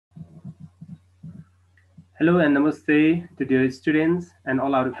Hello and namaste to dear students and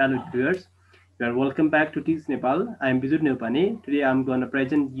all our fellow viewers. You are welcome back to Teach Nepal. I am Bizur Neupane. Today I am going to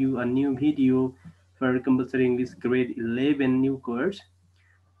present you a new video for Compulsory English Grade 11 new course.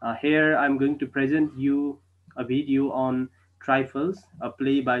 Here I am going to present you a video on Trifles, a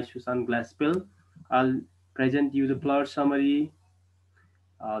play by Susan Glaspell. I'll present you the plot summary,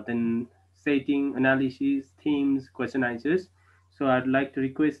 then setting, analysis, themes, question answers. So I'd like to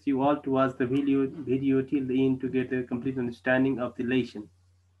request you all to watch the video till the end to get a complete understanding of the lesson.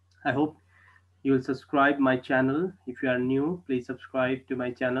 I hope you will subscribe my channel. If you are new, please subscribe to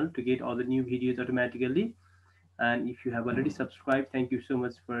my channel to get all the new videos automatically. And if you have already subscribed, thank you so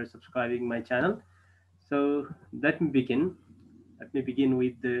much for subscribing my channel. So let me begin. Let me begin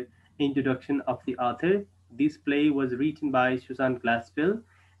with the introduction of the author. This play was written by Susan Glaspell,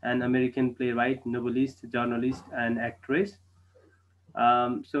 an American playwright, novelist, journalist, and actress.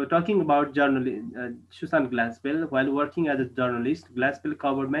 So, talking about Susan Glaspell, while working as a journalist, Glaspell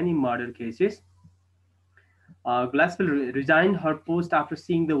covered many murder cases. Glaspell resigned her post after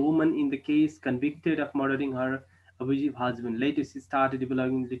seeing the woman in the case convicted of murdering her abusive husband. Later, she started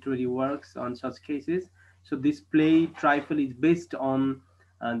developing literary works on such cases. So, this play, Trifle, is based on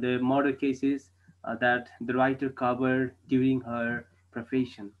the murder cases that the writer covered during her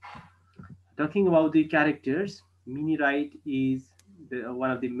profession. Talking about the characters, Minnie Wright is one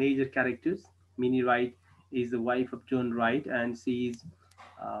of the major characters. Minnie Wright is the wife of John Wright, and she is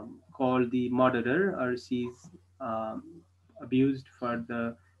called the murderer, or she's abused for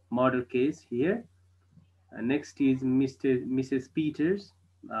the murder case here. Next is Mrs. Peters.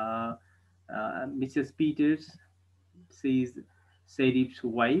 Uh, Mrs. Peters, she is Sheriff's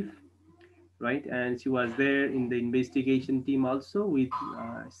wife, right? And she was there in the investigation team also with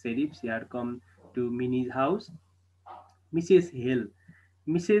Sheriff. She had come to Minnie's house. Mrs. Hill.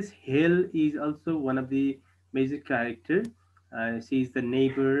 Mrs. Hill is also one of the major character. She is the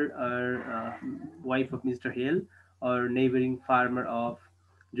neighbor or wife of Mr. Hill, or neighboring farmer of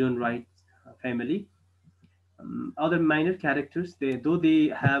John Wright's family. Other minor characters, though they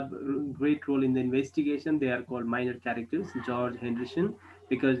have great role in the investigation, they are called minor characters. George Henderson,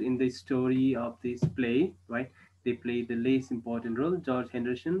 because in the story of this play, right, they play the less important role. George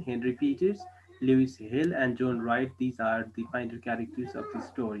Henderson, Henry Peters, Lewis Hill, and John Wright, these are the minor characters of the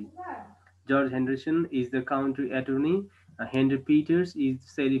story. George Henderson is the county attorney. Henry Peters is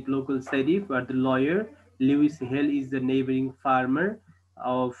local sheriff or the lawyer. Lewis Hill is the neighboring farmer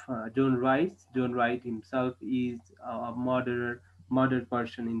of John Wright. John Wright himself is a murdered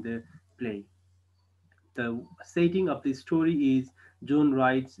person in the play. The setting of the story is John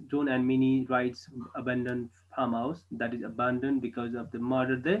and Minnie Wright's abandoned farmhouse that is abandoned because of the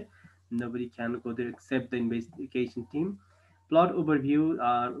murder there. Nobody can go there except the investigation team. Plot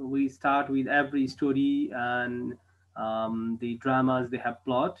overview, we start with every story and the dramas, they have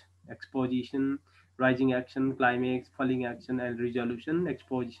plot, exposition, rising action, climax, falling action, and resolution.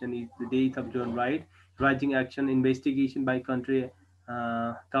 Exposition is the death of John Wright. Rising action, investigation by county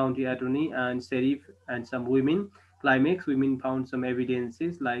attorney and sheriff and some women. Climax, women found some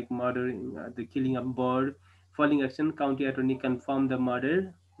evidences like murdering, the killing of bird. Falling action, county attorney confirmed the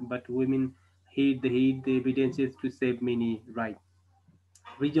murder, but women hid the evidences to save Minnie Wright.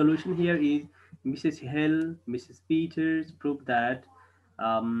 Resolution here is Mrs. Hill, Mrs. Peters proved that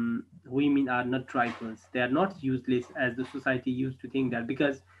women are not trifles. They are not useless as the society used to think that,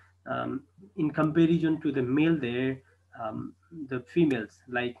 because in comparison to the male there, the females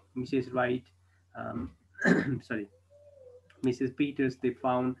like Mrs. Wright, um, sorry, Mrs. Peters, they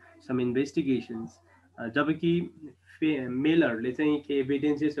found some investigations. जबकि मेलहरूले चाहिँ के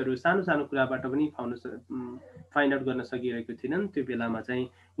एभिडेन्सेसहरू सानो सानो कुराबाट पनि find out गर्न सकिरहेको थिएनन्। त्यो बेलामा चाहिँ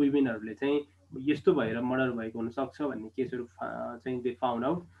वुमेनहरूले चाहिँ यस्तो भएर मर्डर भएको हुनसक्छ भन्ने केसहरू चाहिँ they found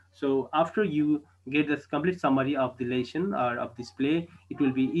out. So after you get the complete summary of the lesson or of this play, it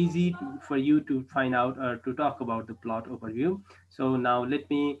will be easy for you to find out or to talk about the plot overview. So now let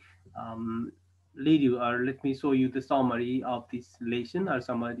me um, lead you, or let me show you the summary of this lesson or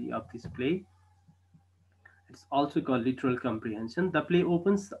summary of this play. It's also called literal comprehension. The play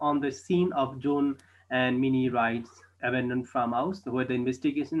opens on the scene of John and Minnie Wright's abandoned farmhouse, where the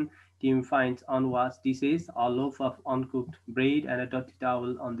investigation team finds unwashed dishes, a loaf of uncooked bread, and a dirty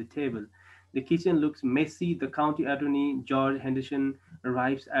towel on the table. The kitchen looks messy. The county attorney, George Henderson,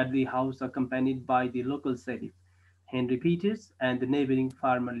 arrives at the house accompanied by the local sheriff, Henry Peters, and the neighboring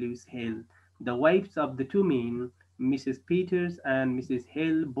farmer Lewis Hale. The wives of the two men, Mrs. Peters and Mrs.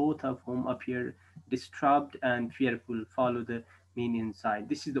 Hale, both of whom appear disturbed and fearful, follow the men inside.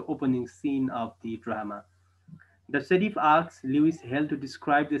 This is the opening scene of the drama. The sheriff asks Lewis Hale to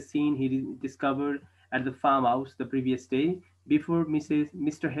describe the scene he discovered at the farmhouse the previous day. Before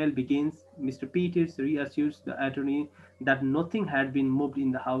Mr. Hale begins, Mr. Peters reassures the attorney that nothing had been moved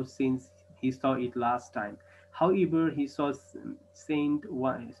in the house since he saw it last time. However, he has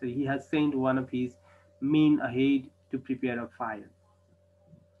sent one of his men ahead to prepare a fire.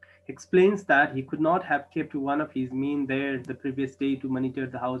 Explains that he could not have kept one of his men there the previous day to monitor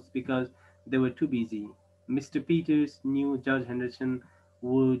the house because they were too busy. Mr. Peters knew Judge Henderson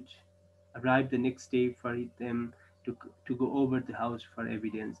would arrive the next day for them to go over the house for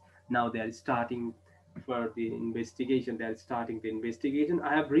evidence. Now they are starting for the investigation. They are starting the investigation.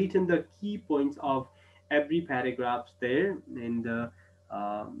 I have written the key points of every paragraph there in the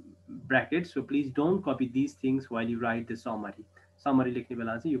bracket. So please don't copy these things while you write the summary. Summary लेख्ने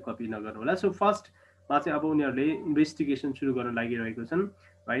बेला चाहिँ यो copy नगर्नु होला. So फर्स्टमा चाहिँ अब उनीहरूले इन्भेस्टिगेसन सुरु गर्न लागिरहेको छन्,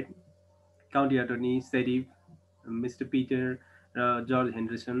 right. County attorney, serif, mister Peter र जर्ज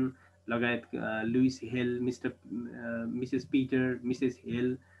हेन्डरसन लगायत Louis hell, Mrs Peter, Mrs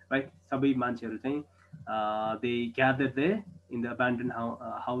hell, right, सबै मान्छेहरू चाहिँ they gather they in the अब्यान्डन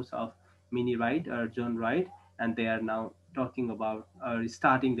house of mini right John right, and they are now talking about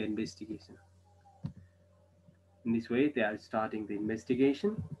starting the investigation. In this way, they are starting the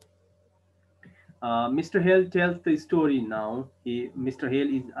investigation. Mr. Hale tells the story now. Mr.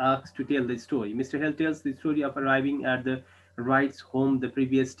 Hale is asked to tell the story. Mr. Hale tells the story of arriving at the Wright's home the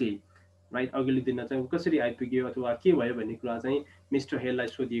previous day. Right, अघिल्लो दिन चाहिँ कसरी आइपुग्यो अथवा के भयो भन्ने कुरा चाहिँ मिस्टर हेललाई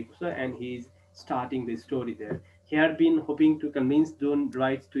सोधिएको छ, and he is starting the story there. He had been hoping to convince John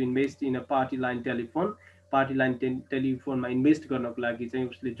Wright to invest in a party line telephone. Party line टेलिफोनमा invest गर्नको लागि चाहिँ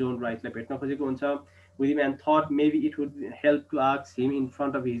उसले जोन राइटलाई भेट्न खोजेको हुन्छ with him, and thought maybe it would help to ask him in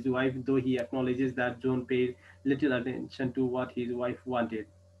front of his wife, though he acknowledges that John paid little attention to what his wife wanted.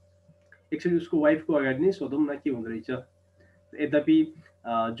 Actually उसको वाइफको अगाडि नै सोधौँ न के हुँदो रहेछ. यद्यपि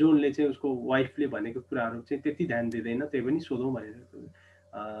जोनले चाहिँ उसको वाइफले भनेको कुराहरू चाहिँ त्यति ध्यान दिँदैन, त्यही पनि सोधौँ भनेर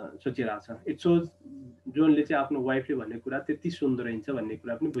सोचिरहेको छ. इट सोज जोनले चाहिँ आफ्नो वाइफले भन्ने कुरा त्यति सुन्दो रहेछ भन्ने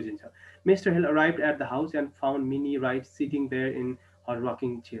कुरा पनि बुझिन्छ. Mister hell अराइभ्ड at the house and found mini right sitting there in her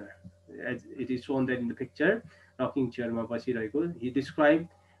rocking chair. As it is shown there in the picture, rocking chair ma basiरहेको. He described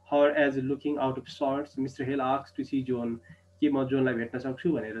her as looking out of sorts. Mr. Hale asked to see John. के म जोनलाई भेट्न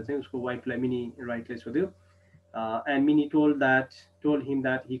सक्छु भनेर चाहिँ उसको वाइफलाई mini rightly सोध्यो. And Minnie told him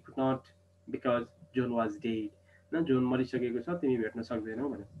that he could not because John was dead. न John मरिसकेको छ, तिमी भेट्न सक्दैनौ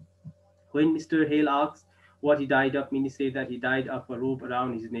भने. When Mr. Hale asked what he died of, Minnie said that he died of a rope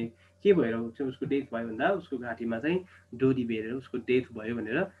around his neck. के भएर चाहिँ उसको डेथ भयो भन्दा उसको घाँटीमा चाहिँ डोरी बेरेर उसको डेथ भयो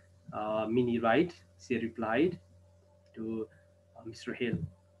भनेर Minnie Wright, she replied to Mr. Hill.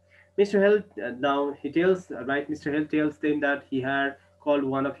 Mr. Hill now he tells Mr. Hill tells them that he had called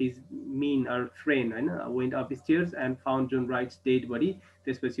one of his men or friend and went upstairs and found John Wright's dead body.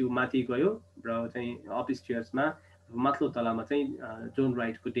 त्यसपछि ऊ माथि गयो र चाहिँ अपस्टेयर्समा माथिल्लो तलामा चाहिँ John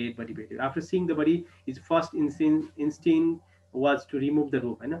राइटको dead body भेट्यो. After seeing the body his first इन्स्टिन्क्ट was to remove the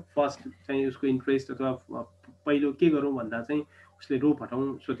rope. होइन, फर्स्ट चाहिँ उसको इन्ट्रेस्ट अथवा पहिलो के गरौँ भन्दा चाहिँ उसले रोप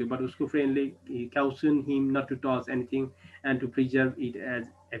हटाउँ सोध्यो. बट उसको friendly क्याउसन him not to touch anything and to preserve it as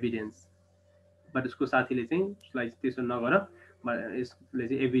evidence. But उसको साथीले चाहिँ उसलाई त्यसो नगर, यसले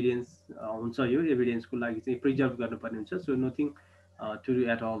चाहिँ एभिडेन्स हुन्छ, यो एभिडेन्सको लागि चाहिँ प्रिजर्भ गर्नुपर्ने हुन्छ. So nothing to do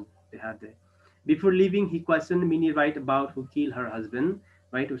at all they had there. Before leaving, he questioned Minnie Wright about who killed her husband.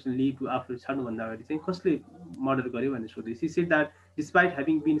 Right, उसले लिभ आफ्नो छाड्नुभन्दा अगाडि चाहिँ कसले मर्डर गर्यो भनेर सोध्यो. She said that despite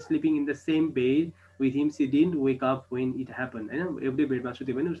having been sleeping in the same bed with him, she didn't wake up when it happened. होइन, एउटै बेडमा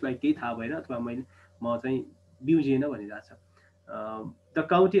सुत्यो भने उसलाई केही थाहा भएन अथवा म चाहिँ बिउजिएन भनिरहेको छ. The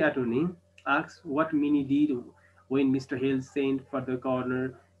county attorney asks what Minnie did when Mr. Hale sent for the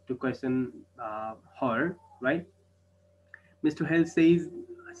coroner to question her. Right, Mr. Hale says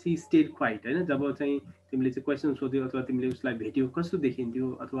she stayed quiet. होइन, जब चाहिँ तिमीले चाहिँ क्वेसन सोध्यो अथवा तिमीले उसलाई भेट्यो कस्तो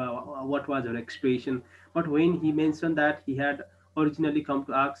देखिन्थ्यो अथवा what was her expression. But when he mentioned that he had originally come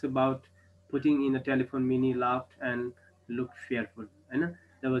to ask about putting in a telephone, Minnie laughed and looked fearful. होइन,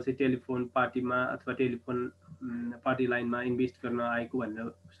 जब चाहिँ टेलिफोन पार्टीमा अथवा टेलिफोन पार्टी लाइनमा इन्भेस्ट गर्न आएको भनेर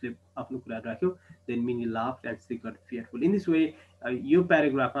उसले आफ्नो कुरा राख्यो. Then mini laughed and C got fearful. In this way यो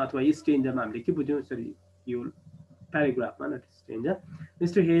प्याराग्राफमा अथवा यो स्टेन्जरमा हामीले के बुझ्यौँ, सरी यो paragraph, not stranger.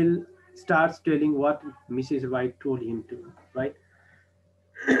 Mr. Hale starts telling what Mrs. Wright told him to. Right.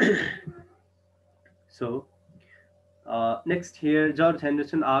 So next here, George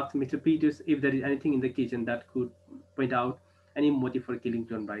Henderson asked Mr. Peters if there is anything in the kitchen that could point out any motive for killing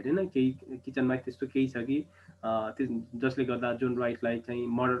John Wright. होइन, केही किचनमा त्यस्तो केही छ कि जसले गर्दा John राइटलाई चाहिँ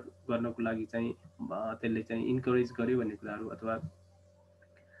मर्डर गर्नको लागि चाहिँ त्यसले चाहिँ इन्करेज गर्यो भन्ने कुराहरू अथवा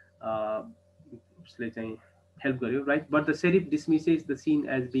उसले चाहिँ help गर्यो. Right, but the sheriff dismisses the scene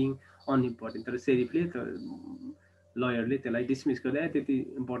as being अनइम्पोर्टेन्ट, तर सेरिफले लयरले त्यसलाई डिसमिस गर्दा त्यति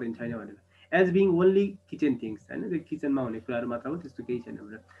इम्पोर्टेन्ट छैन भनेर, as being only kitchen things होइन, त्यो किचनमा हुने कुराहरू मात्र हो, त्यस्तो केही छैन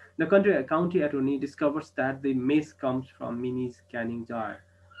भनेर. The county attorney डिस्कभर्स that the mess comes from मिनिज क्यानिङ jar,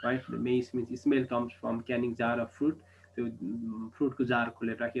 right. The mess means smell comes from क्यानिङ jar of fruit. त्यो फ्रुटको जार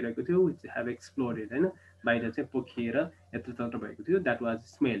खोलेर राखिरहेको थियो, विच हेभ एक्सप्लोडेड होइन, बाहिर चाहिँ पोखिएर यत्रतत्र भएको थियो, that was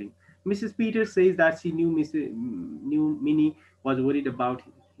smelling. Mrs Peter says that C new mini was worried about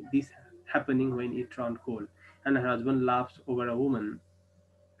this happening when it turned cold, and her husband laughs over a woman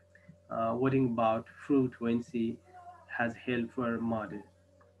worrying about fruit when she has hell for murder.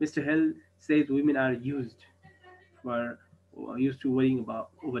 Mr. Hell says women are for used to worrying about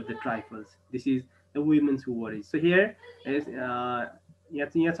over the trifles. This is the women's who worry. So here is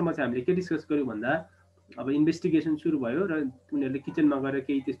यहाँसम्म चाहिँ हामीले के discuss गर्यौँ भन्दा अब investigation सुरु भयो र उनीहरूले किचनमा गएर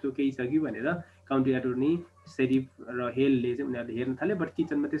केही त्यस्तो केही छ कि भनेर काउन्टी एटोर्नी, सेरिफ र हेलले चाहिँ उनीहरूले हेर्न थाले. बट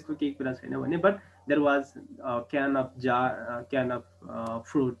किचनमा त्यस्तो केही कुरा छैन भने, but there was can of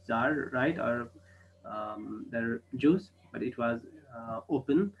fruit jar, right, or their juice, but it was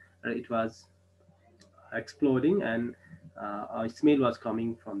open, or it was exploding, and a smell was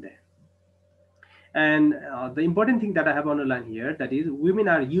coming from there. And the important thing that I have underlined here, that is women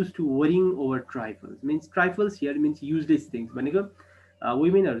are used to worrying over trifles. Means trifles here means useless things. भनेको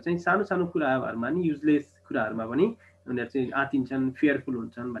वुमेनहरू चाहिँ सानो सानो कुराहरूमा नि useless कुराहरूमा पनि उनीहरू चाहिँ आतिन्छन्, फेयरफुल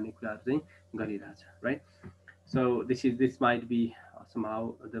हुन्छन् भन्ने कुराहरू चाहिँ गरिरहेछ, right? So this might be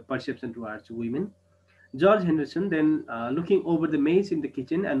somehow the perception towards women. George Henderson then looking over the maze in the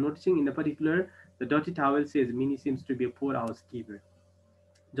kitchen and noticing in particular the dirty towel, says Minnie seems to be a poor housekeeper.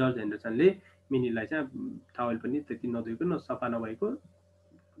 George हेन्डरसनले मिनीलाई चाहिँ towel पनि त्यति नधोएको, सफा नभएको,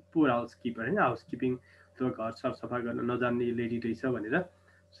 poor house किपर होइन, house keeping त्यो घर सरसफा गर्न नजान्ने लेडी रहेछ भनेर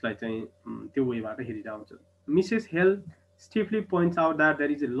उसलाई चाहिँ त्यो वेबाट हेरिरहेको हुन्छ. Mrs hell स्टिफली points out that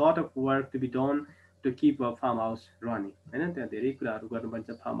there is a lot of work to be done to keep a farm house running होइन, त्यहाँ धेरै कुराहरू गर्नुपर्छ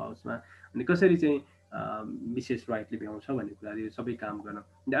फार्म हाउसमा, अनि कसरी चाहिँ मिसेस राइटले भ्याउँछ भन्ने कुराहरू सबै काम गर्न.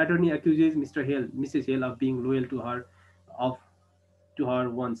 The attorney एक्युजेस Mrs hell of being loyal to her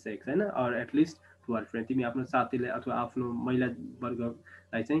one sex होइन, or at least to her friend. तिमी आफ्नो साथीलाई अथवा आफ्नो महिला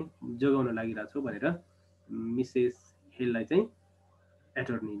वर्गलाई चाहिँ जोगाउन लागिरहेछौ भनेर मिसेस हेललाई चाहिँ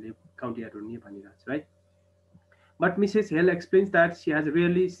एटर्नीले, county attorney भनिरहेछ, right. But Mrs. Hale explains that she has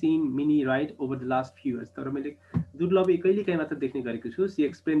rarely seen Minnie Wright over the last few years. तर मैले दुर्लभ कहिलेकाहीँ मात्र देख्ने गरेको छु. She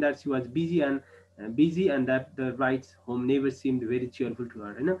explained that she was busy and that the Wrights' home never seemed very cheerful to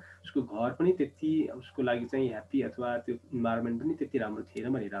her. होइन, उसको घर पनि त्यति उसको लागि चाहिँ ह्याप्पी अथवा त्यो इन्भाइरोमेन्ट पनि त्यति राम्रो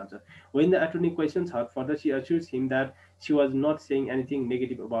थिएन भनिरहेको छ. When the attorney questions her further, she assures him that she was not saying anything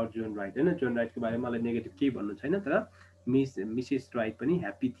negative about John Wright. होइन, जोन राइटको बारेमा मलाई नेगेटिभ केही भन्नु छैन, तर मिसेस राइट पनि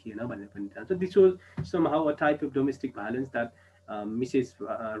ह्याप्पी थिएन भनेर पनि जान्छ. This was somehow a type of domestic violence that Mrs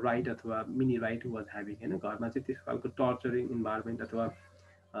right अथवा मिनी राइट वाज ह्याभिङ होइन. घरमा चाहिँ त्यस खालको टर्चरिङ इन्भाइरोमेन्ट अथवा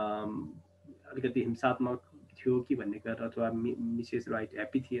अलिकति हिंसात्मक थियो कि भन्ने कुरा, अथवा मिसेस राइट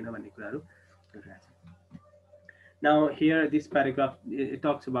ह्याप्पी थिएन भन्ने कुराहरू गरिरहेछ. Now here this paragraph it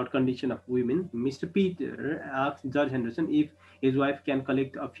talks about condition of women. Mr. Peter asks Judge Henderson if his wife can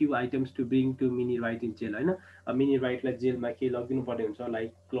collect a few items to bring to Minnie Wright in jail. होइन, mini राइटलाई जेलमा के लगिदिनु पर्ने हुन्छ,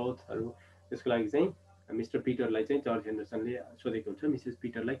 like क्लोथहरू, त्यसको लागि चाहिँ mister पिटरलाई चाहिँ जर्ज हेन्डरसनले सोधेको हुन्छ. मिसेस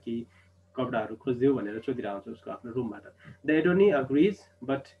पिटरलाई केही कपडाहरू खोजिदेऊ भनेर सोधिरहेको हुन्छ उसको आफ्नो रुमबाट. The attorney agrees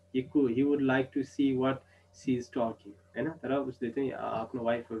but he would like to see what C is talking होइन, तर उसले चाहिँ आफ्नो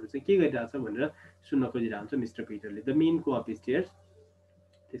वाइफहरू चाहिँ के गरिरहेछ भनेर सुन्न खोजिरहेको हुन्छ मिस्टर पिटरले. द मेन को अफ स्टेयर्स,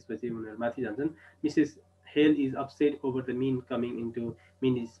 त्यसपछि उनीहरू माथि जान्छन्. Mrs hell is upset over the main coming into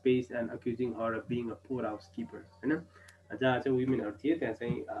mini space and अक्युजिङ her of being a pore house किपर होइन. जहाँ चाहिँ वुमेनहरू थिए त्यहाँ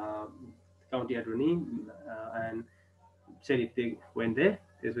चाहिँ county attorney and serif they went there.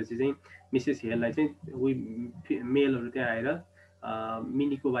 त्यसपछि चाहिँ मिसेस हेललाई चाहिँ मेलहरू त्यहाँ आएर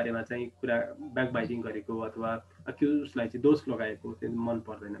मिनीको बारेमा चाहिँ कुरा ब्याकबाइटिङ गरेको अथवा उसलाई चाहिँ दोष लगाएको त्यो मन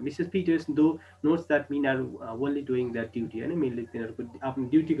पर्दैन. मिसेस पिटर्स दो notes that mean are only doing that duty होइन, मिनले तिनीहरूको आफ्नो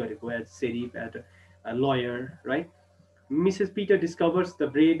ड्युटी गरेको as serif at lawyer, right. Mrs Peter डिस्कभर्स the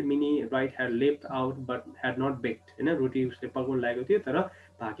bread mini right had left out but had not baked होइन, रोटी उसले पकाउन लागेको थियो तर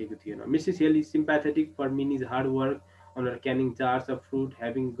पाकेको थिएन. Mrs hell is sympathetic for minis hard work on her क्यानिङ jars of fruit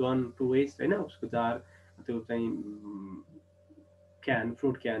having gone to west होइन, उसको जार त्यो चाहिँ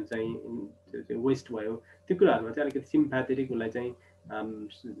फ्रुट क्यान चाहिँ वेस्ट भयो, त्यो कुराहरूमा चाहिँ अलिकति सिम्प्याथेटिक उसलाई चाहिँ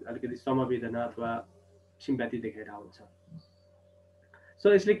अलिकति समवेदना अथवा सिम्प्याथी देखाइरहेको हुन्छ.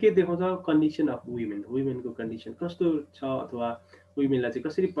 सो यसले के देखाउँछ, कन्डिसन अफ वुमेनको कन्डिसन कस्तो छ अथवा वुमेनलाई चाहिँ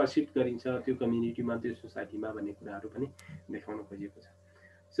कसरी पर्सिभ गरिन्छ त्यो कम्युनिटीमा, त्यो सोसाइटीमा भन्ने कुराहरू पनि देखाउन खोजिएको छ.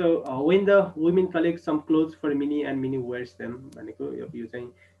 So when the women collect some clothes for mini and mini wears them भनेको यो चाहिँ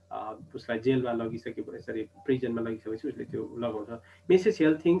उसलाई जेलमा लगिसकेपछि यसरी प्रिजनमा लगिसकेपछि उसले त्यो लगाउँछ. Mrs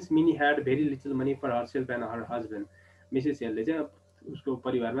hell thinks mini had very little money for her self and her husband. Mrs हेलले चाहिँ उसको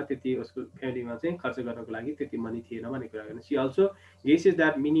परिवारमा त्यति उसको फ्यामिलीमा चाहिँ खर्च गर्नको लागि त्यति मनी थिएन भन्ने कुरा गर्नु. C also guesses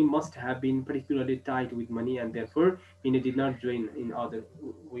that Minnie must have been particularly tight with money and therefore Minnie did not join in other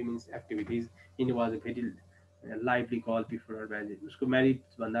women's activities. Minnie was a very lively girl before her marriage. उसको marriage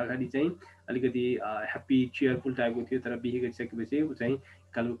भन्दा अगाडि चाहिँ अलिकति happy cheerful टाइपको थियो, तर बिहे गरिसकेपछि ऊ चाहिँ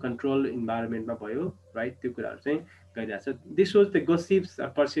खालको कन्ट्रोल इन्भाइरोमेन्टमा भयो, राइट. त्यो कुराहरू चाहिँ गरिरहेको छ. This was the gossips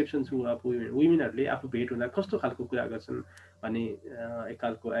perceptions of women. वुमेनहरूले आफू भेट हुँदा कस्तो खालको कुरा गर्छन् भन्ने एक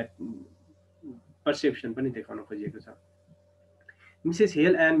खालको पर्सेप्सन पनि देखाउन खोजिएको छ. Mrs.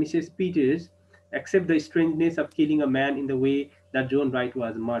 Hale and Mrs. Peters accept the strangeness of killing a man in the way that John Wright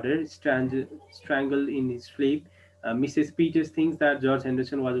was murdered, strangled in his sleep. Mrs. Peters thinks that George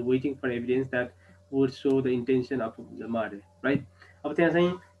Henderson was waiting for evidence that would show the intention of the murder. Right? अब त्यहाँ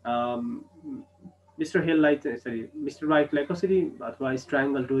चाहिँ mister हेललाई sorry mister राइटलाई कसरी अथवा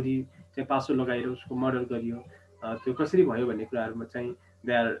स्ट्राङ्गल डोरी चाहिँ पासो लगाएर उसको मर्डर गरियो, त्यो कसरी भयो भन्ने कुराहरूमा चाहिँ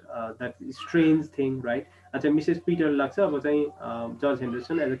they are that strange thing, right. अच्छा, मिसेस पिटर लाग्छ अब चाहिँ George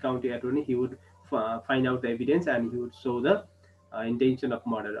हेन्डरसन as a county attorney he would find out the evidence and he would so the intention of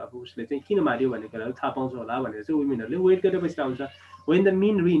murder. अब उसले चाहिँ किन मार्यो भन्ने कुराहरू थाहा पाउँछ होला भनेर चाहिँ वुमेनहरूले वेट गरेर बसेर आउँछ. When the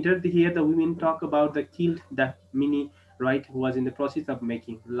main रिइन्टर here the women talk about the killed that mini right was in the process of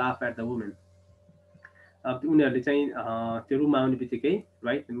making laugh at the women. अब उनीहरूले चाहिँ त्यो रुममा आउने बित्तिकै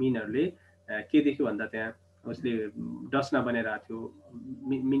राइट मिनहरूले के देख्यो भन्दा त्यहाँ उसले डसना बनाइरहेको थियो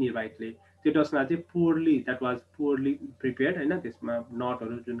मिनी राइटले. त्यो डसना चाहिँ poorly that was poorly prepared होइन, त्यसमा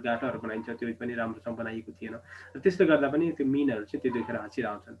नटहरू जुन गाँठाहरू बनाइन्छ त्यो पनि राम्रोसँग बनाइएको थिएन. र त्यसले गर्दा पनि त्यो मिनहरू चाहिँ त्यो देखेर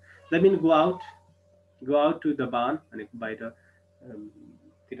हाँसिरहन्छन्. The mean go out to the बार्न भनेको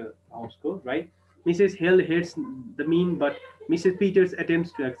बाहिरतिर हाउसको, right. Mrs hell hates the mean but Mrs Peter's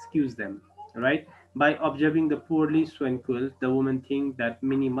एटेम्प्ट्स to excuse them, right? By observing the poorly sewn quilt, the woman thinks that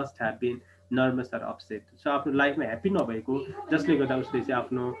Minnie must have been nervous or upset. So आफ्नो लाइफमा happy नभएको जसले गर्दा उसले चाहिँ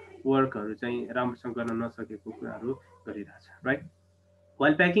आफ्नो वर्कहरू चाहिँ राम्रोसँग गर्न नसकेको कुराहरू गरिरहेछ, right.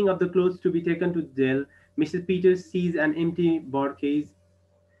 While packing up the clothes to be taken to jail, Mrs. Peters sees an empty bird cage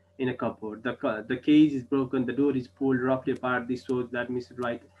in a cupboard. The cage is broken, the door is pulled roughly apart. This shows that Mrs.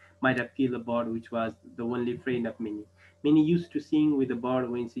 Wright might have killed the bird, which was the only friend of Minnie. Minnie used to sing with the bird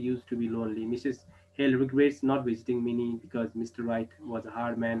when she used to be lonely. Mrs. Hale regrets not visiting Minnie because Mr. Wright was a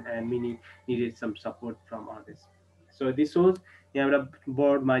hard man and Minnie needed some support from others. So this shows यहाँ एउटा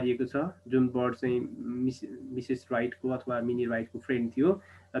bird मारिएको छ, जुन bird चाहिँ Mrs राइटको अथवा mini राइटको friend थियो.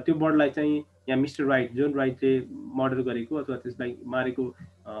 र त्यो बर्डलाई चाहिँ यहाँ mister right John rightly murder गरेको अथवा त्यसलाई मारेको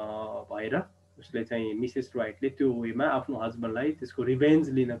भएर उसले चाहिँ मिसेस राइटले त्यो वेमा आफ्नो हस्बेन्डलाई त्यसको रिभेन्ज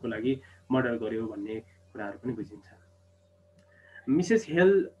लिनको लागि मर्डर गर्यो भन्ने कुराहरू पनि बुझिन्छ. Mrs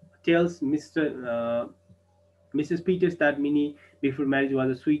hell tells Mrs. Peters that Minnie before marriage was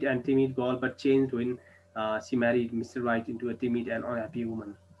a sweet and timid girl but changed when she married Mr. Wright into a timid and unhappy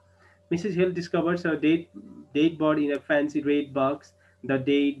woman. Mrs. Hill discovers a dead bird in a fancy red box. The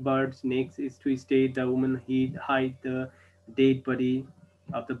dead bird's neck is twisted. The woman hide the dead body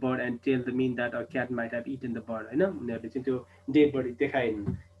of the bird and tell the men that a cat might have eaten the bird. होइन, उनीहरूले चाहिँ त्यो dead body देखाएन,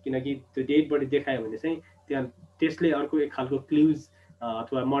 किनकि त्यो dead body देखायो भने चाहिँ त्यहाँ त्यसले अर्को एक खालको क्ल्युज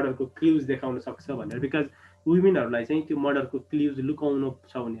अथवा मर्डरको क्ल्युज देखाउन सक्छ भनेर. बिकज वुमेनहरूलाई चाहिँ त्यो मर्डरको क्ल्युज लुकाउनु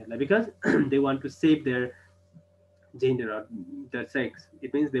छ उनीहरूलाई, because they want to save there gender or there sex.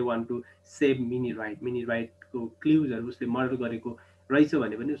 It means they want to save mini राइटको क्ल्युजहरू उसले मर्डर गरेको रहेछ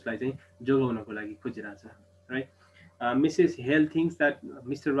भने पनि उसलाई चाहिँ जोगाउनको लागि खोजिरहेछ, right. Mrs. Hale thinks that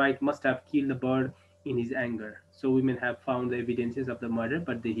Mr. Wright must have killed the bird in his anger. So women have found the evidences of the murder,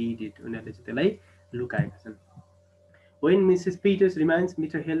 but they hid it. उनीहरूले चाहिँ त्यसलाई लुकाएका छन्. When Mrs. Peters reminds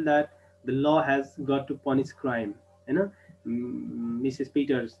Mr. Hale that the law has got to punish crime, होइन, Mrs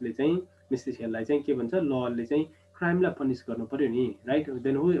पिटर्सले चाहिँ Mrs हेललाई चाहिँ के भन्छ, लले चाहिँ क्राइमलाई पनिस गर्नु पर्यो नि, right.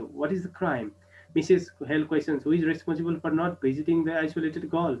 Then what is the crime? Mrs hell questions who is responsible for not visiting the isolated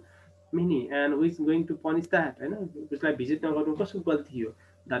girl mini and who is going to punish that, होइन, उसलाई भिजिट नगर्नु कसको गल्ती हो?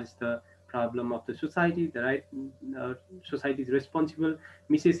 That is the problem of the society, the right society is responsible.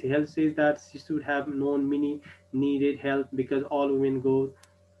 Mrs. Hale says that she should have known Minnie needed help because all women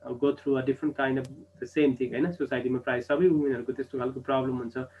go through a different kind of the same thing, होइन. सोसाइटीमा प्रायः सबै वुमेनहरूको त्यस्तो खालको problem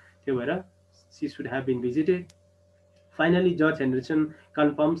हुन्छ, त्यो भएर she should have been visited. Finally, George Henderson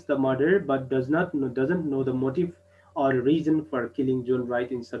confirms the murder but doesn't know the motive or reason for killing John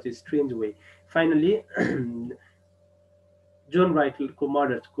Wright in such a strange way. Finally, John Wrightको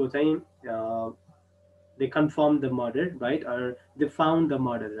मर्डरको चाहिँ they confirmed the murder, right, or they found the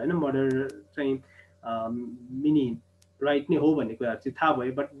murder, होइन. Murder चाहिँ mini right नै हो भन्ने कुराहरू चाहिँ थाहा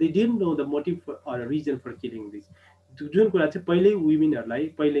भयो, but they didn't know the motive or reason for killing this. जुन कुरा चाहिँ पहिल्यै वुमेनहरूलाई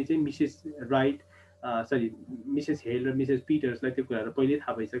पहिले चाहिँ Mrs right sorry Mrs hell र मिसेस पिटर्सलाई त्यो कुराहरू पहिल्यै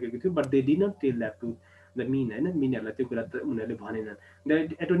थाहा भइसकेको थियो, but they did not tail that to the mean, होइन, मिनहरूलाई त्यो कुरा त उनीहरूले भनेनन्।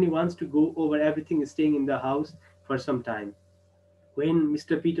 The attorney wants to go over everything staying in the house for some time. When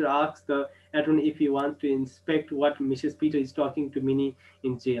Mr. Peter asks the attorney if he wants to inspect what Mrs. Peter is talking to Minnie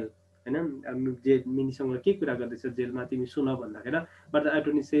in jail, होइन, मिनीसँग के कुरा गर्दैछ जेलमा तिमी सुन भन्दाखेरि, but the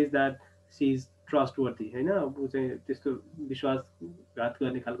attorney says that C is trust वर्दी, होइन, ऊ चाहिँ त्यस्तो विश्वासघात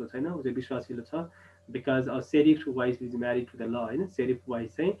गर्ने खालको छैन, ऊ चाहिँ विश्वासिलो छ, because a serif wife is married to the law, होइन,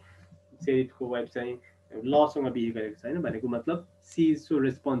 सेरिफको वाइफ चाहिँ लसँग बिहे गरेको छैन भनेको मतलब सी इज सो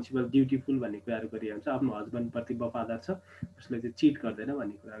रेस्पोन्सिबल ड्युटिफुल भन्ने कुराहरू गरिरहन्छ, आफ्नो हस्बेन्डप्रति वफादार छ, उसले चाहिँ चिट गर्दैन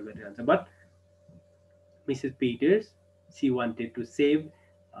भन्ने कुराहरू गरिरहन्छ। But Mrs Peter's, C wanted to save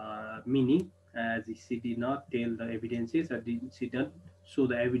Minnie, as she did not tell the evidences, or she did not show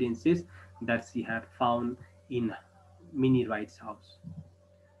the evidences that she had found in Minnie Wright's house.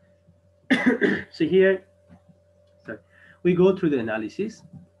 So here, sorry, we go through the analysis.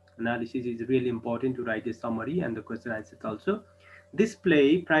 Analysis is really important to write a summary and the question answers also. This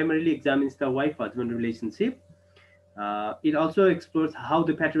play primarily examines the wife-husband relationship. It also explores how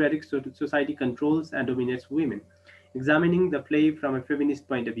the patriarchal society controls and dominates women. Examining the play from a feminist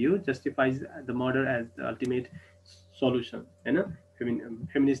point of view justifies the murder as the ultimate solution.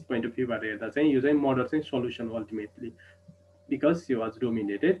 Feminist point of view, using murder as solution ultimately, because she was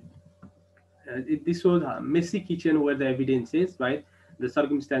dominated. This was a messy kitchen where the evidences, right? The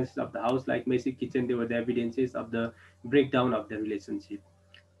circumstances of the house, like messy kitchen, they were the evidences of the breakdown of the relationship.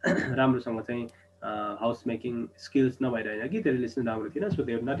 राम्रोसँग चाहिँ house making skills नभएर होइन कि त्यो relation राम्रो थिएन, so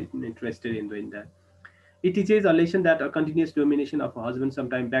they are not interested in doing that. It teaches a lesson that a continuous domination of a husband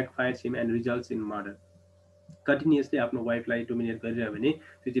sometimes backfires him and results in murder. Continuously आफ्नो वाइफलाई dominate गरिरह्यो भने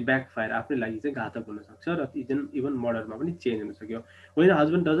त्यो चाहिँ ब्याकफायर आफ्नै लागि चाहिँ घातक हुनसक्छ र इभन मर्डरमा पनि चेन्ज हुन सक्यो. When a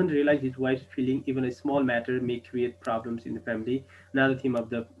husband doesn't realize his wife's feeling, even a small matter may create problems in the family. Another theme of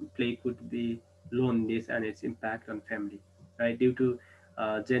the play could be loneliness and its impact on family, right? Due to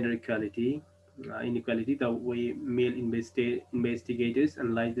gender inequality, the way male investigators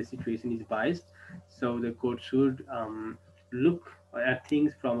analyze the situation is biased. So the court should look at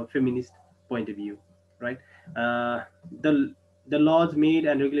things from a feminist point of view, right? Uh, the the laws made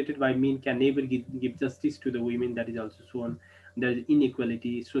and regulated by men can never give justice to the women. That is also shown. There is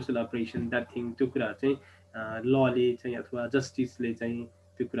inequality, social oppression. That thing त्यो कुराहरू चाहिँ लले चाहिँ अथवा जस्टिसले चाहिँ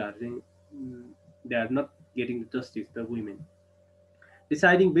त्यो कुराहरू चाहिँ they are not getting the justice, the women.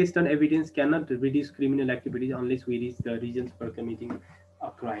 Deciding based on evidence cannot reduce criminal activities unless we reach the reasons for committing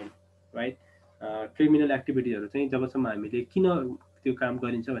a crime, right? Criminal एक्टिभिटीहरू चाहिँ जबसम्म हामीले किन त्यो काम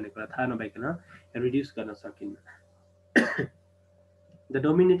गरिन्छ भन्ने कुरा थाहा नभइकन रिड्युस गर्न सकिन्न. The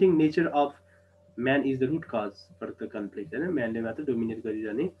dominating nature of man is the root cause for the conflict, होइन, म्यानले मात्र डोमिनेट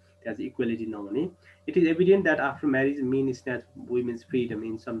गरिरहने, त्यहाँ चाहिँ इक्वेलिटी नहुने. It is evident that after marriage main snatch women's freedom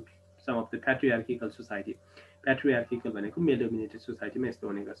in some of the प्याट्रिआर्किकल society. प्याट्रिआर्किकल भनेको मेल डोमिनेटेड सोसाइटीमा यस्तो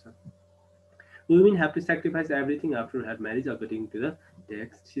हुने गर्छ. Women have to sacrifice everything after her marriage, according to the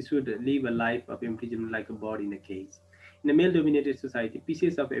text. She should live a life of imprisonment like a bird in a cage. In a male-dominated society,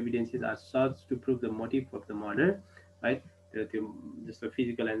 pieces of evidences are sought to prove the motive of the murder, right? Just the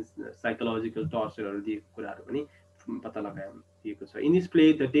physical and psychological torture or the कुराहरू पनि पत्ता लगाइएको छ. In this play,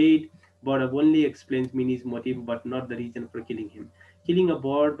 the dead bird only explains Minnie's motive, but not the reason for killing him. Killing a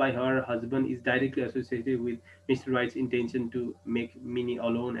bird by her husband is directly associated with Mr. Wright's intention to make Minnie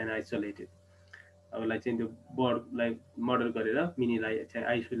alone and isolated. उसलाई चाहिँ त्यो बर्डलाई murder गरेर मिनीलाई चाहिँ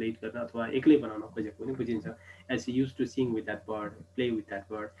isolate गर्न अथवा एक्लै बनाउन खोजेको पनि बुझिन्छ. As Hee use to sync with that bird, play with that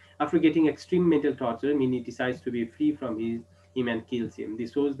bird. After getting extreme mental torture, mini decides to be free from him and kills him.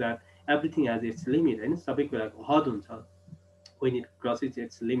 This shows that everything has its limit, होइन, सबै कुराको हद हुन्छ. When it crosses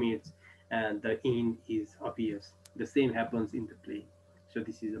its limits and the end is obvious. The same happens in the play. So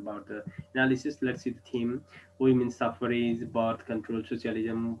this is about the analysis. Let's see the theme. Women's suffrage, birth control,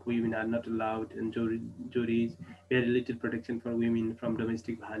 socialism. Women are not allowed in juries. Very little protection for women from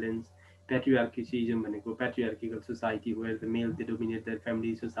domestic violence. Patriarchism, patriarchal society where the male they dominate their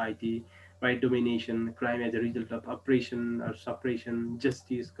family society. Right, domination, crime as a result of oppression or suppression,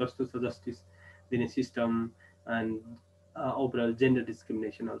 justice, custos of justice, then a system, and overall gender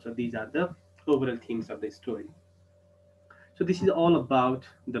discrimination. Also, these are the overall themes of the story. So this is all about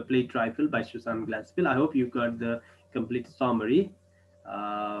the play Trifles by Susan Glaspell. I hope you got the complete summary.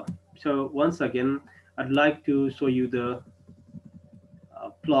 So once again, I'd like to show you the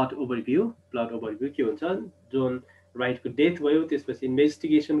plot overview. Plot overview के हुन्छ, John राइटको death भयो, त्यसपछि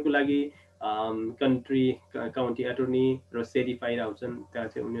इन्भेस्टिगेसनको लागि country county attorney र serif आइरहन्छन्। त्यहाँ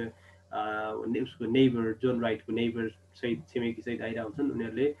चाहिँ उसको neighbour John राइटको neighbour सहित छिमेकी सहित आइरहन्छन्।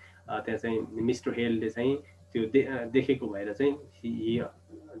 उनीहरूले त्यहाँ चाहिँ मिस्टर हेलले चाहिँ त्यो देखेको भएर चाहिँ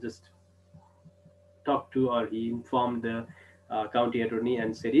just talked to or he informed the county attorney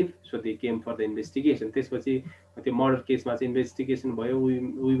and sheriff, so they came for the investigation. त्यसपछि त्यो मर्डर केसमा चाहिँ इन्भेस्टिगेसन भयो।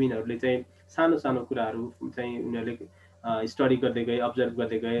 वुमेनहरूले चाहिँ सानो सानो कुराहरू चाहिँ उनीहरूले स्टडी गर्दै गए, अब्जर्भ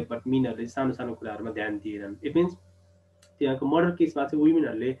गर्दै गए, बट मिनहरूले सानो सानो कुराहरूमा ध्यान दिएनन्। इट मिन्स त्यहाँको मर्डर केसमा चाहिँ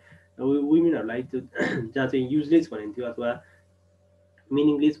वुमेनहरूलाई त्यो जहाँ चाहिँ युजलेस भनिन्थ्यो अथवा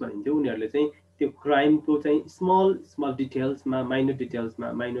मिनिङलेस भनिन्थ्यो, उनीहरूले चाहिँ त्यो क्राइमको चाहिँ स्मल स्मल डिटेल्समा, माइनर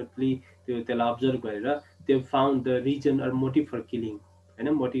डिटेल्समा, माइनरली त्यसलाई अब्जर्भ गरेर त्यो found the reason or motive for killing, होइन,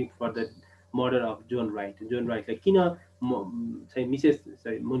 motive for the murder of John right. John राइटलाई किन चाहिँ मिसेस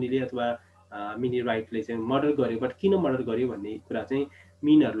मुनिले अथवा मिनी राइटले चाहिँ मर्डर गर्यो, बट किन मर्डर गर्यो भन्ने कुरा चाहिँ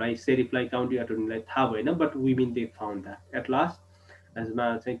मिनहरूलाई, सेरिफलाई, काउन्टी अटर्नीलाई थाहा भएन, but women they found that at last.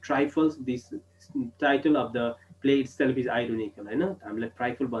 यसमा चाहिँ ट्राइफल्स, this title of the play it self is आइरोनिकल, होइन। हामीलाई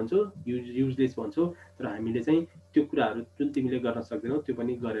ट्राइफल भन्छौँ, युजलेस भन्छौँ, तर हामीले चाहिँ त्यो कुराहरू जुन तिमीले गर्न सक्दैनौ त्यो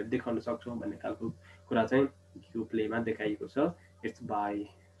पनि गरेर देखाउन सक्छौँ भन्ने खालको कुरा चाहिँ यो प्लेमा देखाइएको छ। इट्स बाई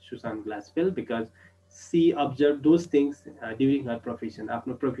सुसान ग्लासपेल, because C observe those things during her profession.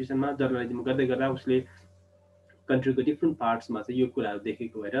 आफ्नो प्रोफेसनमा जर्नलिजम गर्दै गर्दा उसले कन्ट्रीको डिफ्रेन्ट पार्ट्समा चाहिँ यो कुराहरू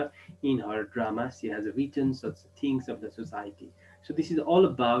देखेको भएर in her drama she has written such things of the society. So this is all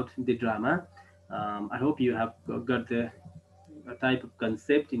about the drama. I hope you have got the type of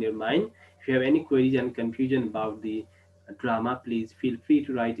concept in your mind. If you have any queries and confusion about the drama, please feel free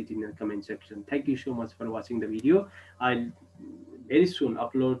to write it in the comment section. Thank you so much for watching the video. I'll very soon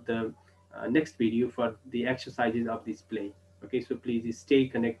upload the next video for the exercises of this play. Okay, so please stay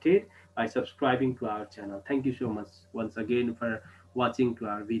connected by subscribing to our channel. Thank you so much once again for watching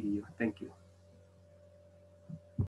to our video. Thank you.